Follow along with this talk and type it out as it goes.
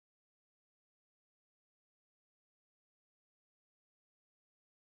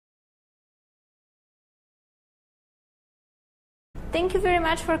Thank you very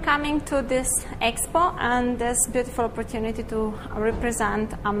much for coming to this expo and this beautiful opportunity to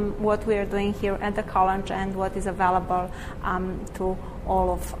represent what we are doing here at the college and what is available to all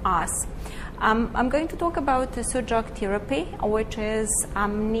of us. I'm going to talk about Sujok therapy, which is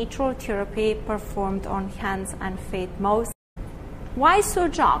natural therapy performed on hands and feet most. Why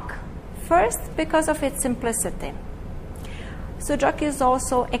Sujok? First, because of its simplicity. Sujok is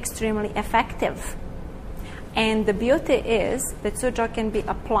also extremely effective. And the beauty is that Sujok can be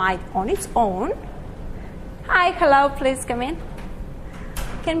applied on its own. Hi, hello, please come in.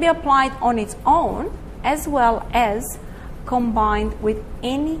 Can be applied on its own as well as combined with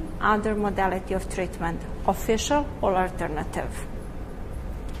any other modality of treatment, official or alternative.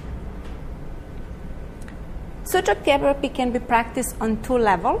 Sujok therapy can be practiced on two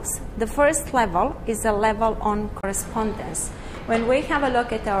levels. The first level is a level on correspondence. When we have a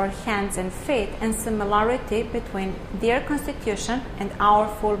look at our hands and feet and similarity between their constitution and our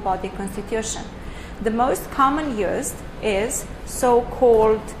full body constitution. The most common used is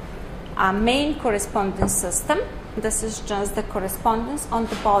so-called main correspondence system. This is just the correspondence on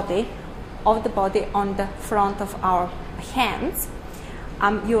the body on the front of our hands.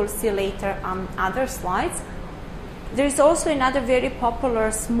 You'll see later other slides. There is also another very popular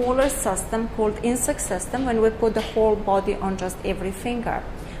smaller system called insect system when we put the whole body on just every finger.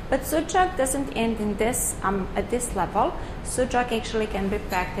 But Sujok doesn't end in this at this level. Sujok actually can be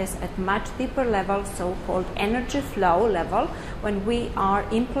practiced at much deeper level, so-called energy flow level, when we are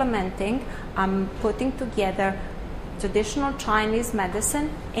implementing, putting together traditional Chinese medicine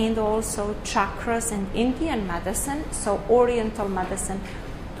and also chakras and Indian medicine, so Oriental medicine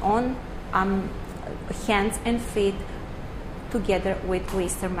on hands and feet together with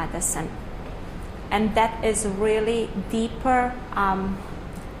Western medicine. And that is really deeper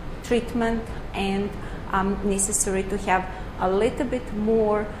treatment and necessary to have a little bit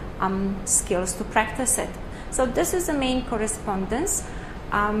more skills to practice it. So this is the main correspondence,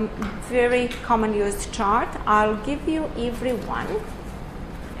 very common used chart. I'll give you every one.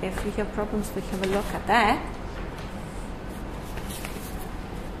 If you have problems, we have a look at that.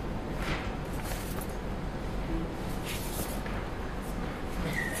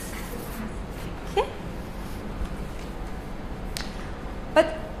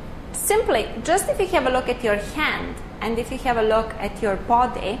 Simply, just if you have a look at your hand and if you have a look at your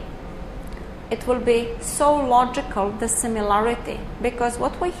body, it will be so logical, the similarity, because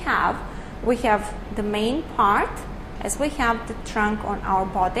what we have the main part, as we have the trunk on our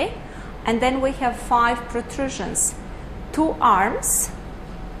body, and then we have 5 protrusions, 2 arms,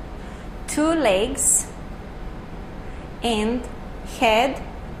 2 legs, and head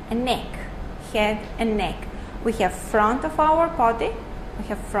and neck. Head and neck. We have front of our body. We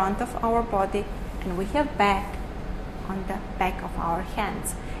have front of our body and we have back on the back of our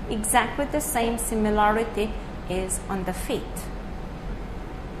hands. Exactly the same similarity is on the feet.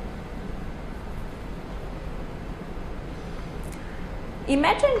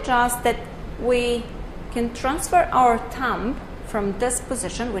 Imagine just that we can transfer our thumb from this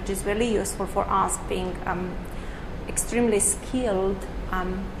position, which is really useful for us being extremely skilled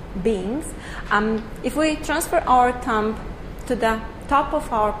beings. If we transfer our thumb to the top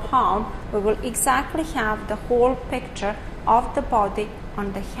of our palm, we will exactly have the whole picture of the body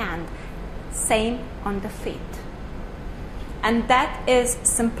on the hand. Same on the feet. And that is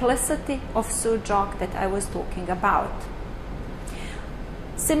simplicity of Sujok that I was talking about.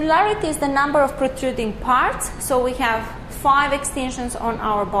 Similarity is the number of protruding parts. So we have 5 extensions on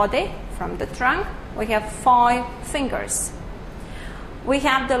our body from the trunk. We have 5 fingers. We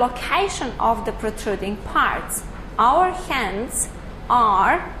have the location of the protruding parts. Our hands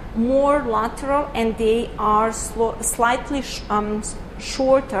are more lateral and they are slightly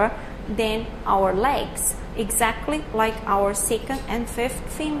shorter than our legs, exactly like our 2nd and 5th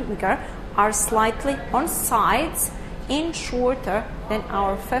finger are slightly on sides and shorter than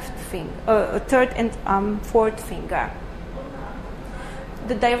our 3rd and 4th finger.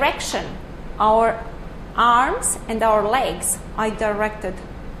 The direction, our arms and our legs are directed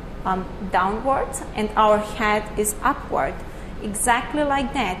downwards and our head is upward. Exactly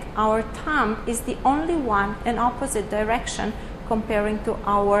like that, our thumb is the only one in opposite direction comparing to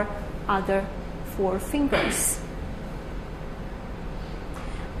our other 4 fingers.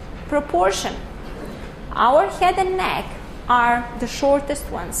 Proportion. Our head and neck are the shortest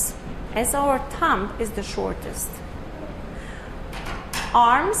ones, as our thumb is the shortest.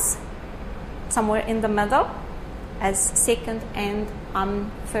 Arms, somewhere in the middle, as 2nd and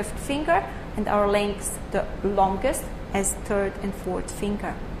 5th finger, and our legs the longest as 3rd and 4th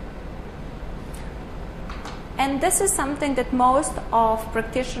finger. And this is something that most of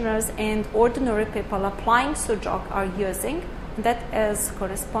practitioners and ordinary people applying Sujok are using. That is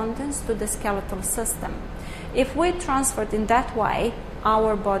correspondence to the skeletal system. If we transferred in that way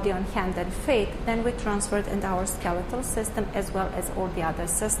our body on hand and feet, then we transferred in our skeletal system as well as all the other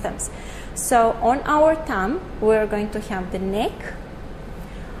systems. So on our thumb, we're going to have the neck.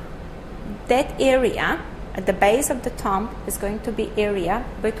 That area at the base of the thumb is going to be area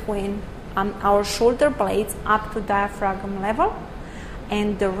between our shoulder blades up to diaphragm level,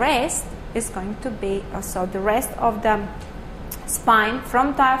 and the rest is going to be, so the rest of the spine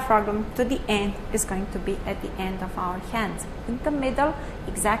from diaphragm to the end is going to be at the end of our hands, in the middle,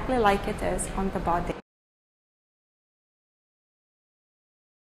 exactly like it is on the body.